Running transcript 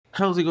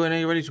How's it going,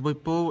 everybody? It's your boy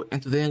Poe,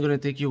 and today I'm going to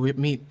take you with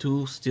me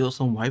to steal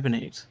some wyvern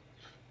eggs.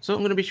 So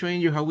I'm going to be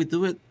showing you how we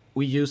do it.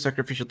 We use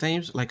sacrificial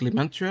tames like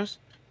Lymantrias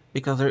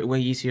because they're way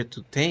easier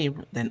to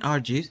tame than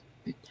RGs,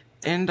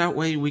 and that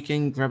way we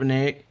can grab an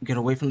egg, get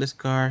away from this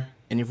car,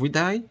 and if we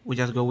die, we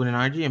just go with an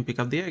RG and pick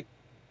up the egg.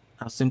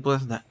 How simple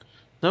as that.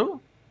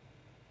 So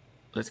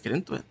let's get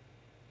into it.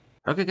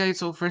 Okay guys,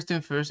 so first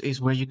thing first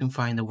is where you can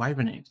find the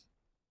wyvern eggs,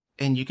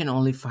 and you can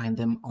only find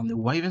them on the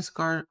wyvern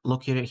scar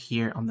located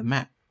here on the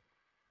map.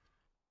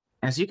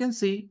 As you can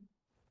see,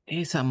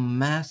 it's a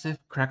massive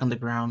crack on the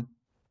ground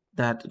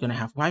that's gonna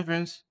have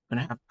wyverns,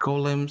 gonna have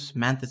golems,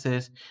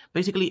 mantises,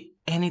 basically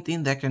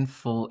anything that can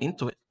fall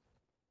into it.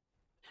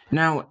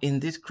 Now,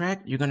 in this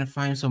crack, you're gonna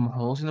find some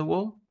holes in the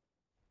wall,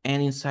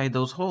 and inside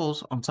those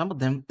holes, on some of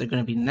them, they're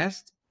gonna be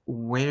nests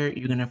where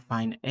you're gonna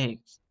find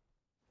eggs.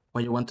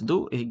 What you want to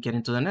do is get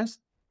into the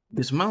nest,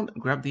 dismount,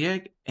 grab the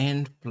egg,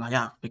 and fly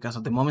off, because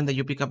at the moment that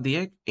you pick up the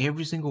egg,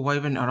 every single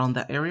wyvern around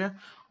that area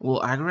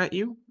will aggro at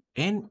you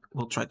and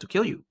will try to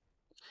kill you.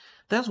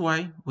 That's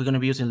why we're going to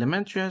be using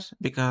Lymantrias,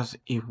 because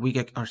if we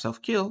get ourselves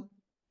killed,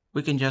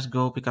 we can just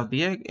go pick up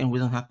the egg and we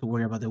don't have to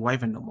worry about the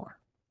wyvern no more,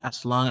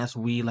 as long as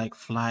we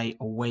fly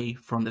away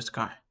from the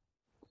sky.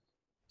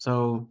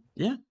 So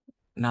yeah,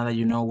 now that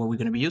you know what we're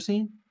going to be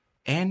using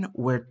and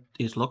where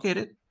it's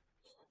located,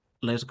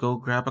 let's go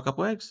grab a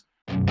couple eggs.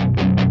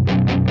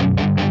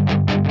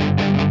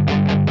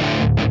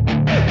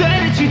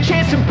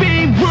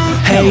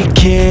 Hey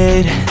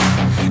kid,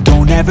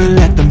 don't ever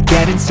let them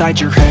get inside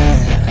your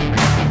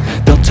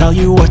head. They'll tell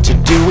you what to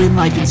do in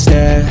life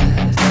instead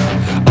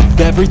of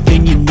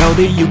everything you know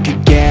that you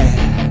could get.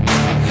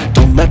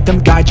 Don't let them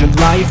guide your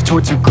life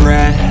towards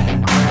regret.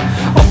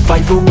 I'll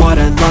fight for what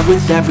I love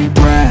with every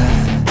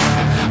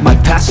breath. My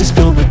past is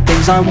filled with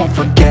things I won't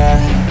forget.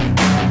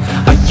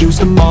 I use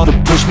them all to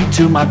push me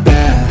to my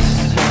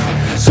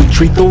best. So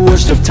treat the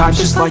worst of times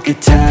just like a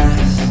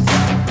test.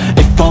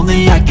 If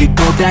only I could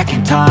go back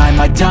in time,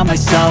 I'd tell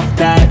myself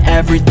that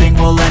everything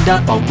will end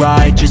up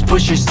alright. Just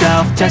push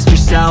yourself, test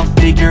yourself,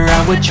 figure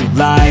out what you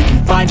like,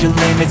 and find your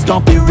limits,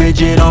 don't be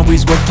rigid,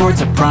 always work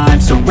towards a prime.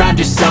 Surround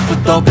yourself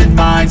with open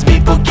minds,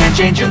 people can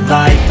change your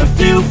life. A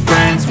few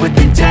friends with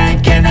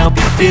intent can help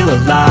you feel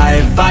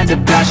alive. Find a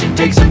passion,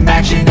 take some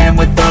action, and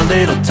with a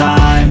little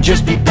time,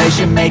 just be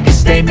patient, make a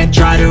statement,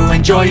 try to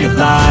enjoy your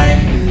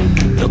life.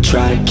 They'll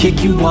try to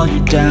kick you while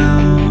you're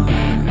down.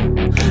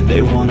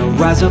 They wanna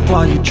rise up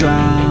while you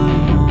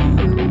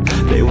drown.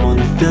 They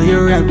wanna fill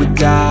your head with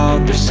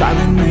doubt. They're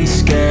silently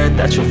scared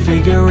that you'll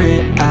figure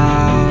it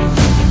out.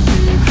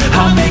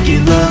 I'll make it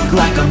look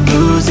like I'm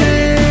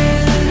losing,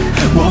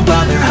 won't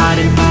bother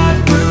hiding my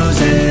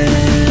bruises.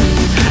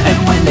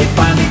 And when they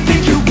finally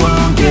think you're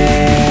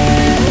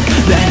wounded,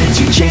 then it's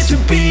your chance to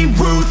be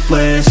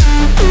ruthless.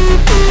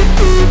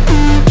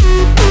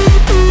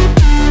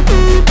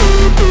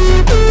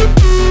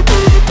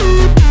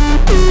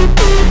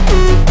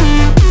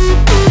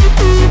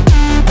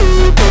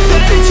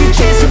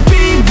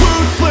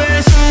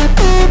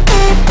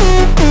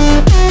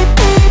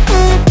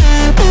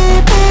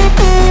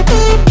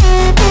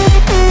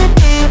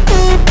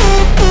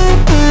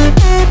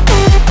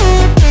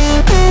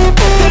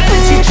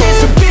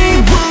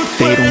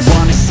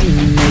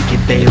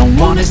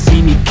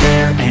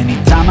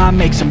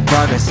 Make some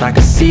progress, I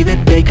can see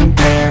that they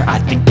compare. I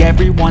think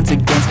everyone's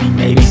against me,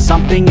 maybe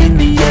something in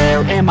the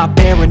air. Am I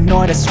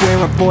paranoid? I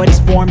swear a void is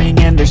forming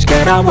and they're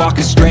scared. I walk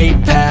a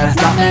straight path,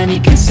 not many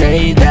can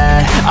say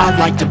that. I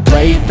like to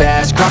play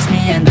fast, cross me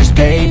and there's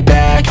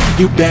payback.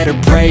 You better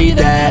pray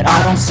that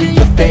I don't see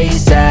your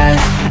face at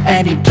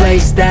any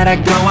place that I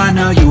go. I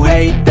know you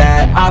hate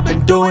that. I've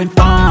been doing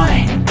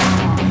fine,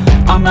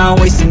 I'm not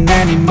wasting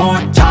any more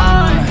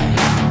time.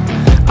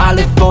 I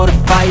live for the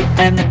fight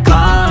and the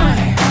climb,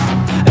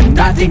 and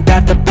I think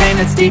that the pain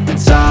that's deep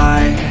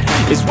inside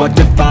is what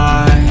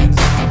defines.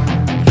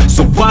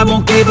 So I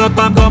won't give up,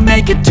 I'm gonna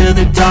make it to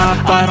the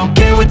top. I don't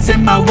care what's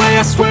in my way,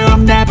 I swear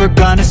I'm never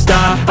gonna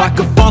stop. I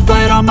could fall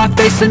flat on my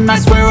face and I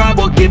swear I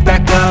will get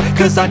back up,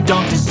 cause I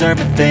don't deserve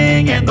a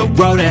thing and the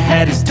road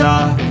ahead is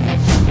tough.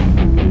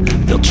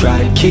 They'll try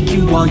to kick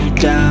you while you're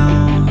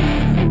down.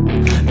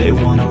 They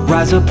wanna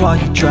rise up while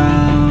you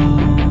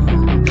drown.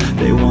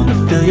 They wanna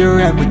fill your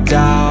head with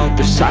doubt.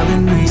 They're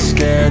silently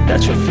scared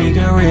that you'll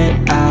figure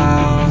it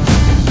out.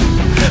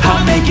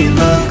 I'll make it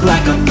look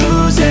like I'm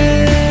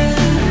losing,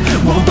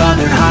 won't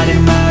bother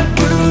hiding my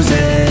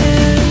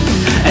bruises.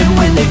 And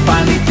when they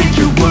finally think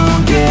you're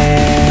wounded,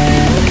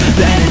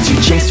 then it's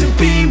your chance to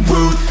be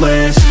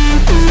ruthless.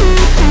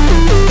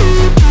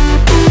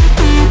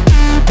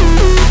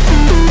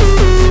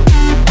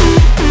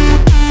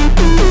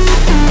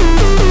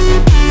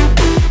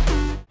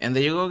 And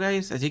there you go,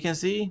 guys. As you can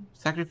see,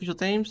 sacrificial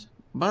tames,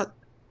 but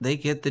they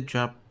get the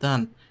job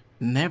done.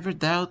 Never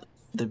doubt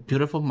the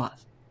beautiful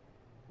moth.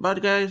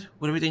 But guys,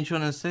 with everything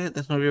shown and said,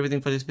 that's gonna be everything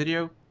for this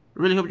video.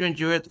 Really hope you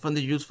enjoyed it, found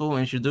it useful,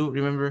 and if you do,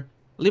 remember,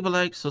 leave a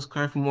like,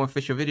 subscribe for more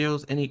official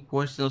videos. Any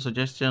questions or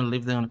suggestions,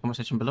 leave them in the comment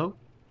section below.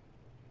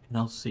 And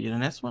I'll see you in the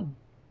next one.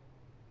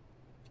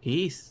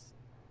 Peace.